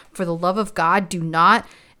 absolutely, for the love of God, do not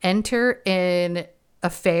enter an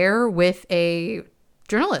affair with a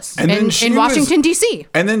journalist in Washington, D.C.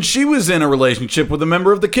 And then she was in a relationship with a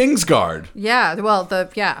member of the King's Guard. Yeah, well,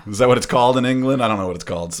 Is that what it's called in England? I don't know what it's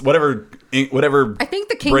called. Whatever. I think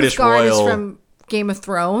the King's British Guard is from Game of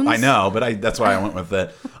Thrones. I know, but that's why I went with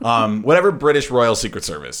it. Whatever British Royal Secret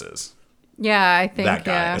Service is. Yeah, I think that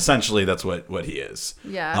guy. Yeah. Essentially, that's what he is.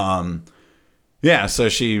 Yeah. Yeah, so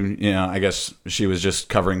she, I guess she was just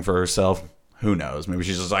covering for herself. Who knows? Maybe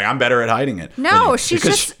she's just like, I'm better at hiding it. No, she's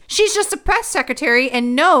just a press secretary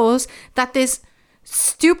and knows that this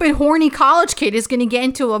stupid, horny college kid is going to get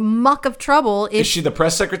into a muck of trouble. Is she the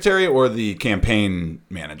press secretary or the campaign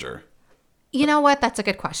manager? You know what? That's a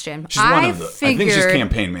good question. She's one of the. I think she's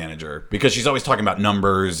campaign manager because she's always talking about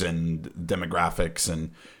numbers and demographics,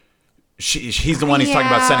 and he's the one he's talking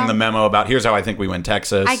about sending the memo about here's how I think we win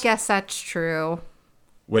Texas. I guess that's true.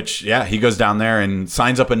 Which, yeah, he goes down there and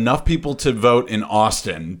signs up enough people to vote in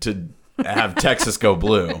Austin to have Texas go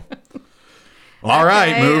blue. All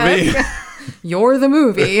right, movie. Okay. You're the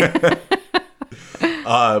movie.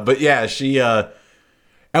 But yeah, she. At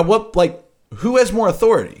what who has more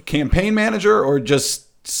authority, campaign manager or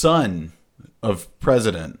just son of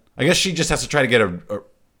president? I guess she just has to try to get a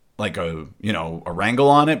wrangle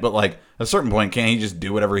on it. But at a certain point, can't he just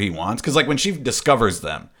do whatever he wants? Because when she discovers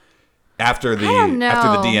them. After the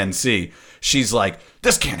DNC, she's like,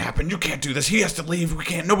 this can't happen. You can't do this. He has to leave. We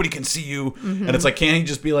can't. Nobody can see you. Mm-hmm. And it's like, can't he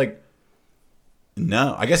just be like,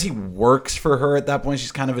 no? I guess he works for her at that point.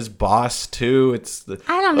 She's kind of his boss too.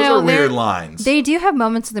 I don't know. Those are weird lines. They do have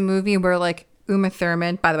moments in the movie where Uma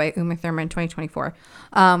Thurman, by the way, 2024,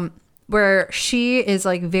 where she is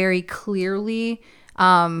very clearly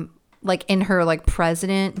in her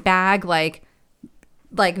president bag,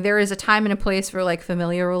 there is a time and a place for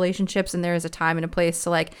familiar relationships, and there is a time and a place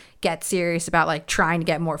to get serious about trying to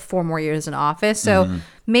get 4 more years in office. So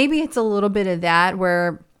maybe it's a little bit of that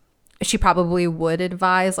where she probably would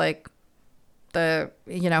advise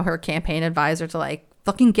her campaign advisor to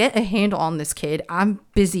fucking get a handle on this kid. I'm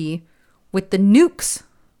busy with the nukes.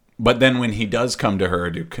 But then when he does come to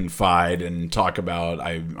her to confide and talk about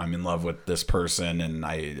I'm in love with this person and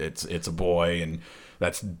it's a boy and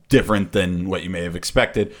that's different than what you may have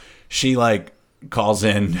expected. She calls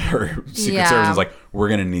in her Secret Service and is like, we're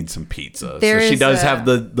going to need some pizza. So she does have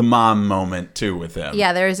the mom moment too with him.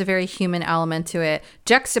 Yeah, there is a very human element to it.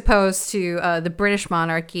 Juxtaposed to the British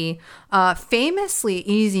monarchy, famously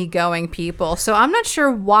easygoing people. So I'm not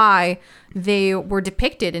sure why they were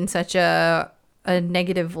depicted in such a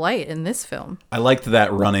negative light in this film. I liked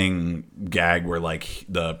that running gag where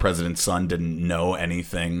the president's son didn't know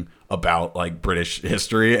anything about British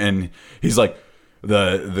history, and he's like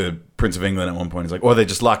the Prince of England at one point is like, oh, they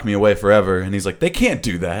just locked me away forever, and he's like, they can't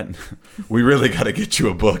do that. We really got to get you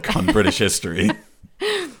a book on British history.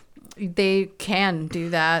 They can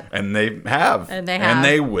do that, and they have, and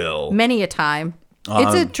they will many a time.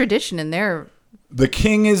 It's a tradition in their. The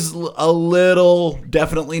king is a little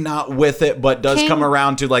definitely not with it, but does come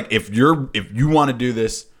around to if you want to do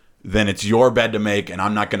this, then it's your bed to make, and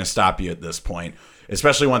I'm not going to stop you at this point.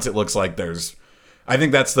 Especially once it looks like I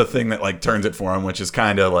think that's the thing that turns it for him, which is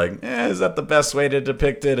kind of is that the best way to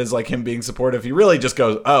depict it? Is him being supportive? He really just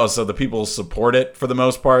goes, oh, so the people support it for the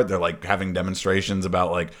most part. They're having demonstrations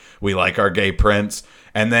about we like our gay prince,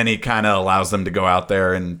 and then he kind of allows them to go out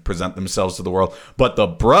there and present themselves to the world. But the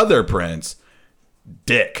brother prince.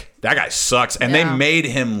 Dick. That guy sucks. And they made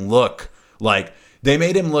him look like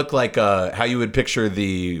how you would picture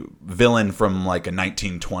the villain from a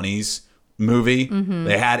 1920s movie. Mm-hmm.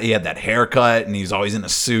 He had that haircut and he's always in a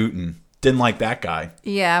suit and didn't like that guy.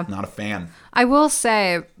 Yeah. Not a fan. I will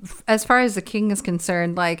say, as far as the king is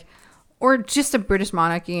concerned, or just the British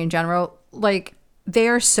monarchy in general, they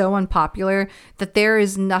are so unpopular that there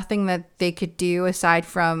is nothing that they could do aside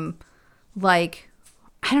from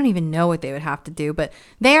I don't even know what they would have to do, but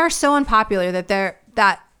they are so unpopular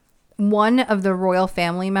that one of the royal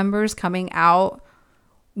family members coming out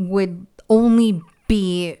would only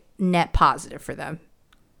be net positive for them.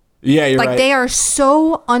 Yeah, you're right. They are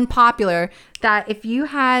so unpopular that if you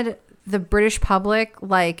had the British public,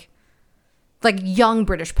 young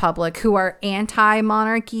British public who are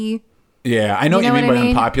anti-monarchy. Yeah, I know what you mean by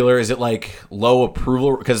unpopular. Is it low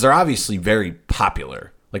approval? Because they're obviously very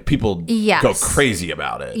popular. People go crazy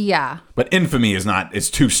about it. Yeah. But infamy is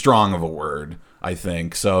too strong of a word, I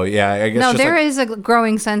think. So, yeah, I guess. No, there is a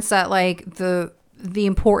growing sense that the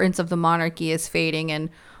importance of the monarchy is fading, and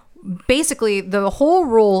basically the whole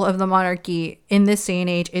role of the monarchy in this day and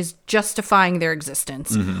age is justifying their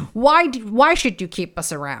existence. Mm-hmm. Why should you keep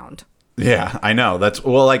us around? Yeah, I know. That's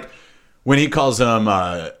when he calls him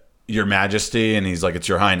Your Majesty, and he's like, it's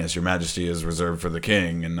Your Highness. Your Majesty is reserved for the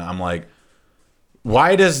king, and I'm like,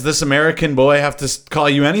 why does this American boy have to call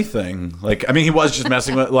you anything? He was just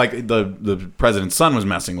messing with, the president's son was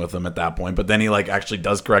messing with him at that point, but then he actually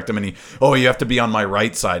does correct him, and you have to be on my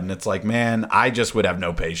right side, and it's man, I just would have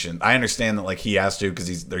no patience. I understand that he has to because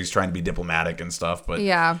he's trying to be diplomatic and stuff, but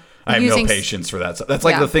yeah, I have no patience for that. That's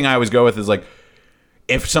the thing I always go with is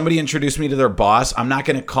if somebody introduced me to their boss, I'm not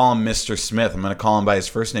going to call him Mr. Smith. I'm going to call him by his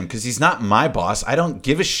first name because he's not my boss. I don't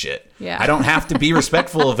give a shit. Yeah. I don't have to be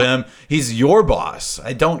respectful of him. He's your boss.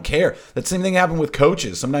 I don't care. That same thing happened with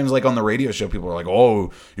coaches. Sometimes, like on the radio show, people are like,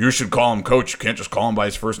 "Oh, you should call him coach. You can't just call him by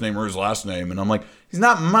his first name or his last name." And I'm like, he's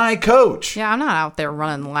not my coach. Yeah, I'm not out there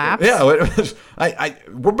running laps. Yeah,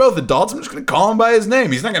 we're both adults. I'm just going to call him by his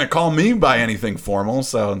name. He's not going to call me by anything formal.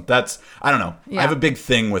 So that's, I don't know. Yeah. I have a big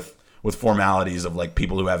thing with formalities of like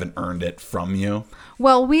people who haven't earned it from you.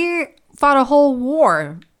 Well, we fought a whole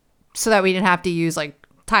war so that we didn't have to use like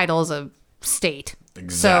titles of state.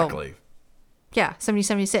 Exactly. So, yeah,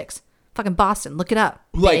 1776. Fucking Boston. Look it up.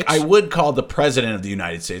 Like, bitch. I would call the president of the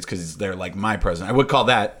United States because they're like my president. I would call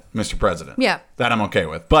that Mr. President. Yeah. That I'm okay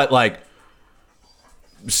with. But like,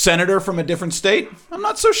 senator from a different state, I'm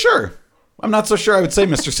not so sure. I would say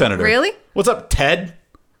Mr. Senator. Really? What's up, Ted?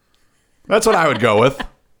 That's what I would go with.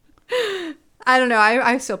 I don't know.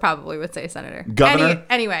 I still probably would say senator. Governor?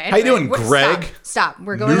 Anyway. How you doing, Greg? Stop.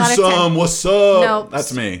 We're going on a Newsom, tangent. what's up? No.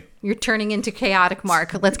 That's me. You're turning into chaotic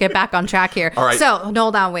Mark. Let's get back on track here. All right. So,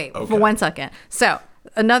 hold on, wait Okay. for 1 second. So,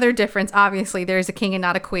 another difference, obviously, there's a king and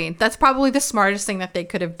not a queen. That's probably the smartest thing that they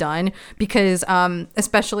could have done because,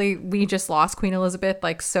 especially, we just lost Queen Elizabeth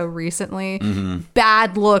like so recently. Mm-hmm.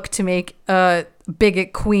 Bad look to make a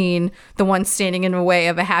bigot queen the one standing in the way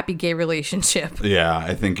of a happy gay relationship. Yeah,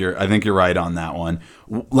 I think you're right on that one.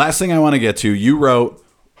 Last thing I want to get to, you wrote,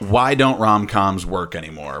 "Why don't rom-coms work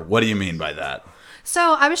anymore?" What do you mean by that?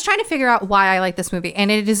 So I was trying to figure out why I like this movie,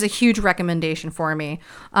 and it is a huge recommendation for me.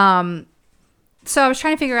 So I was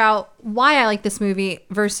trying to figure out why I like this movie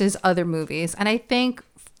versus other movies. And I think,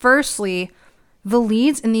 firstly, the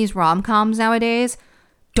leads in these rom-coms nowadays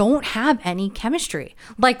don't have any chemistry.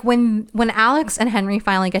 Like when Alex and Henry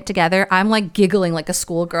finally get together, I'm like giggling like a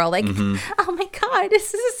schoolgirl, like, oh my God,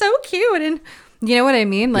 this is so cute. And you know what I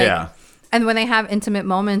mean? Like, Yeah. And when they have intimate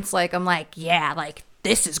moments, like, I'm like, yeah, like,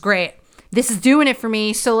 this is great. This is doing it for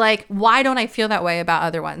me. So like, why don't I feel that way about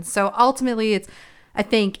other ones? So ultimately it's, I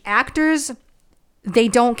think actors, they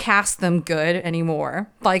don't cast them good anymore.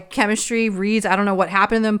 Like chemistry reads, I don't know what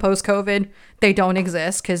happened to them post-COVID. They don't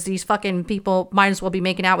exist because these fucking people might as well be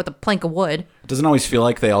making out with a plank of wood. It doesn't always feel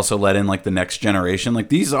like they also let in like the next generation. Like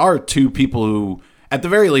these are two people who, at the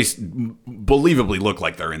very least, believably look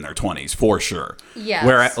like they're in their 20s for sure. Yes.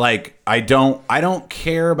 Where like I don't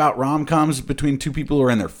care about rom-coms between two people who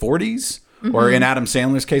are in their 40s. Or in Adam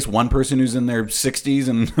Sandler's case, one person who's in their 60s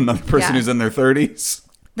and another person who's in their 30s.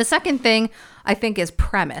 The second thing I think is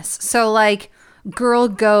premise. So like girl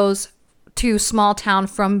goes to small town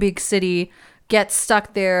from big city, gets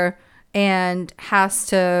stuck there and has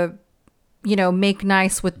to, you know, make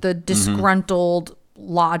nice with the disgruntled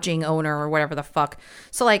lodging owner or whatever the fuck.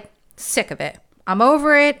 So like sick of it. I'm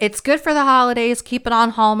over it. It's good for the holidays. Keep it on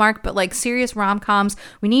Hallmark. But like serious rom-coms,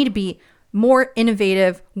 we need to be more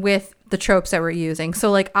innovative with the tropes that we're using.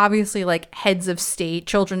 So like obviously like heads of state,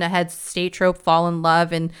 children of heads of state trope fall in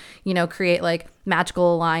love and, you know, create like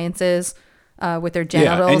magical alliances with their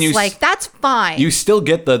genitals. and you like that's fine. You still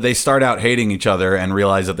get they start out hating each other and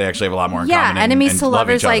realize that they actually have a lot more in common. Yeah, enemies to love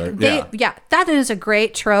lovers. each Like other. that is a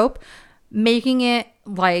great trope. Making it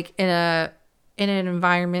like in an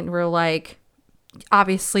environment where like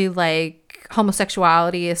obviously like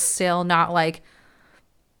homosexuality is still not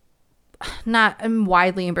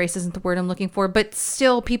widely embraced isn't the word I'm looking for, but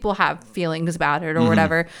still people have feelings about it or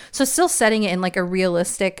whatever. So still setting it in like a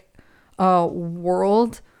realistic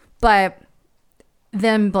world, but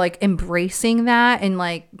them like embracing that and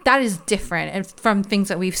like that is different and from things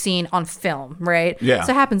that we've seen on film, right? Yeah.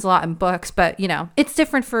 So it happens a lot in books, but you know, it's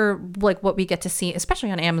different for like what we get to see,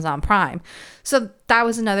 especially on Amazon Prime. So that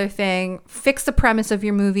was another thing. Fix the premise of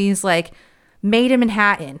your movies, like Made in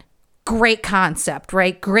Manhattan. Great concept,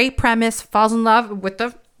 right? Great premise, falls in love with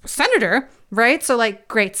the senator, right? So like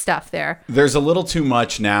great stuff there. There's a little too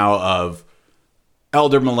much now of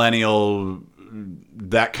elder millennial,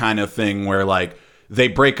 that kind of thing where like they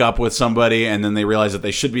break up with somebody and then they realize that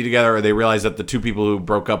they should be together, or they realize that the two people who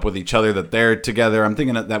broke up with each other, that they're together. I'm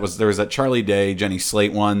thinking there was that Charlie Day, Jenny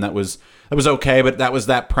Slate one that was okay, but that was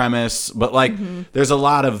that premise. But like there's a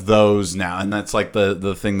lot of those now, and that's like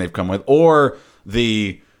the thing they've come with. Or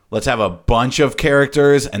let's have a bunch of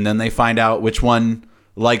characters and then they find out which one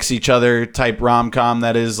likes each other type rom-com.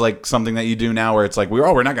 That is like something that you do now where it's like, we're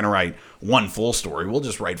not going to write one full story. We'll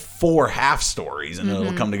just write 4 half stories and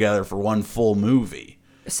it'll come together for one full movie.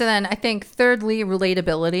 So then I think thirdly,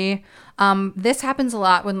 relatability. This happens a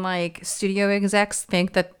lot when like studio execs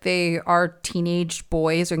think that they are teenage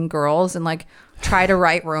boys and girls and like try to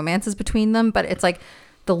write romances between them. But it's like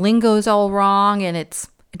the lingo's all wrong and it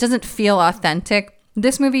doesn't feel authentic.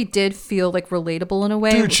 This movie did feel like relatable in a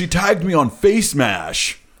way. Dude, she tagged me on Face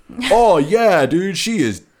Mash. Oh, yeah, dude. She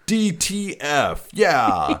is DTF.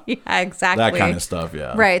 Yeah. Yeah, exactly. That kind of stuff,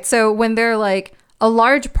 yeah. Right. So when they're like, a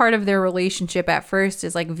large part of their relationship at first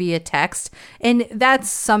is like via text. And that's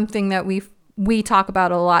something that we talk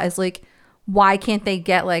about a lot is like, why can't they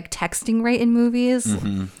get like texting right in movies?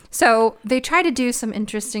 Mm-hmm. So they try to do some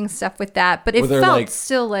interesting stuff with that, but it felt like,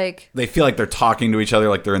 still like... They feel like they're talking to each other,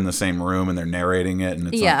 like they're in the same room and they're narrating it and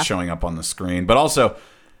it's not showing up on the screen. But also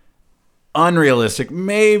unrealistic,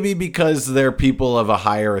 maybe because they're people of a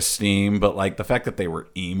higher esteem, but like the fact that they were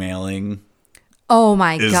emailing... Oh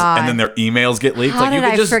my God. And then their emails get leaked. How like you did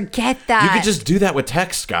could just forget that? You could just do that with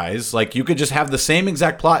text, guys. Like you could just have the same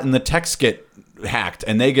exact plot and the texts get hacked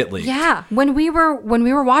and they get leaked. Yeah. When we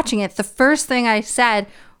were watching it, the first thing I said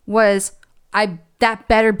was, that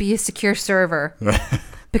better be a secure server.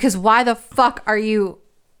 Because why the fuck are you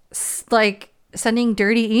like sending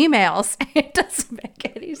dirty emails? It doesn't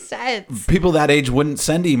make any sense. People that age wouldn't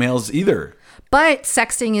send emails either. But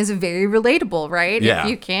sexting is very relatable, right? Yeah. If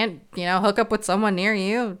you can't, hook up with someone near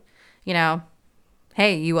you,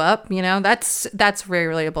 hey, you up? That's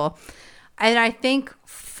very relatable. And I think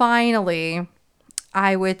finally,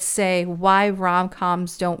 I would say why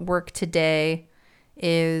rom-coms don't work today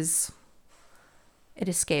is it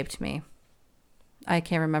escaped me. I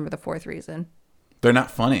can't remember the fourth reason. They're not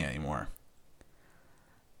funny anymore.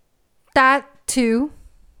 That too.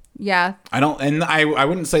 Yeah. I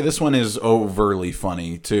wouldn't say this one is overly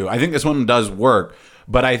funny too. I think this one does work,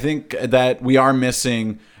 but I think that we are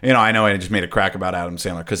missing, I know I just made a crack about Adam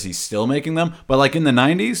Sandler because he's still making them, but like in the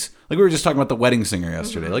 90s, like we were just talking about The Wedding Singer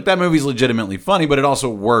yesterday, like that movie's legitimately funny, but it also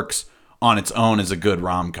works on its own as a good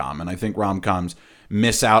rom-com. And I think rom-coms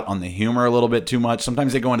miss out on the humor a little bit too much.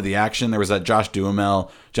 Sometimes they go into the action. There was that Josh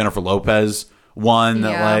Duhamel, Jennifer Lopez one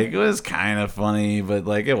that like it was kind of funny, but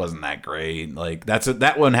like it wasn't that great. Like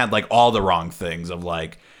that one had like all the wrong things of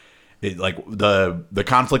like it, like the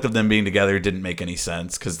conflict of them being together didn't make any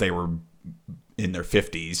sense because they were in their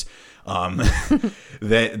 50s.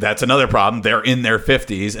 That's another problem. They're in their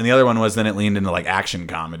 50s, and the other one was then it leaned into like action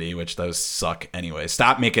comedy, which those suck anyway.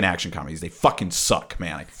 Stop making action comedies; they fucking suck,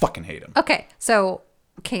 man. I fucking hate them. Okay, so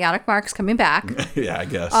Chaotic Mark's coming back. Yeah, I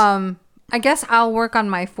guess. I guess I'll work on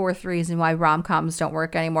my fourth reason why rom-coms don't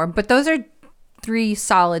work anymore. But those are 3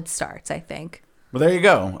 solid starts, I think. Well, there you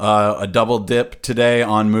go. A double dip today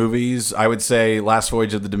on movies. I would say Last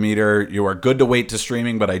Voyage of the Demeter, you are good to wait to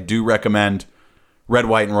streaming, but I do recommend Red,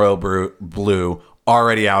 White, and Royal Blue,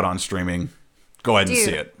 already out on streaming. Go ahead and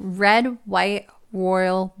see it. Red, White,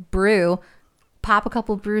 Royal Brew. Pop a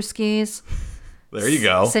couple brewskis. There you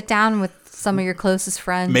go. Sit down with some of your closest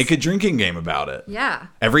friends. Make a drinking game about it. Yeah.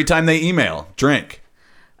 Every time they email, drink.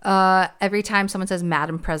 Every time someone says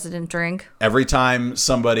Madam President, drink. Every time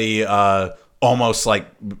somebody almost like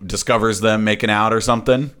discovers them making out or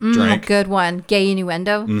something, drink. Good one. Gay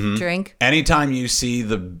innuendo, drink. Anytime you see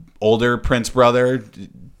the older Prince brother,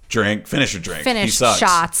 drink. Finish a drink. Finish. He sucks.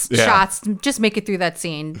 Shots. Yeah. Shots. Just make it through that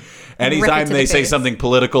scene. Anytime they say something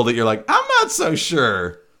political that you're like, I'm not so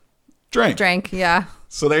sure, drink. Drink, yeah.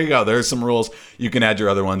 So there you go. There's some rules. You can add your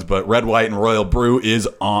other ones, but Red, White, and Royal Brew is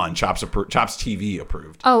on. Chops TV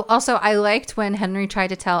approved. Oh, also, I liked when Henry tried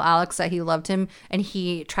to tell Alex that he loved him, and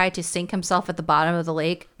he tried to sink himself at the bottom of the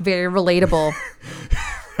lake. Very relatable.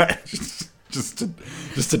 just to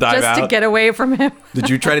dive out. Just to get away from him. Did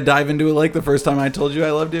you try to dive into a lake the first time I told you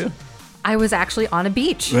I loved you? I was actually on a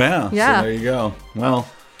beach. Yeah. So there you go. Well,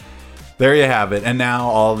 there you have it. And now,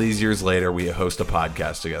 all these years later, we host a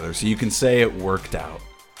podcast together. So you can say it worked out.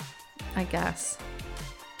 I guess.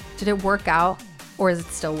 Did it work out, or is it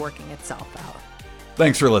still working itself out?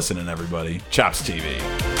 Thanks for listening, everybody. Chops TV.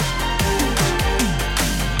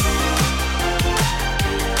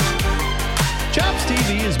 Chops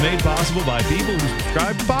TV is made possible by people who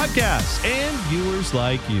subscribe to podcasts and viewers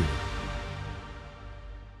like you.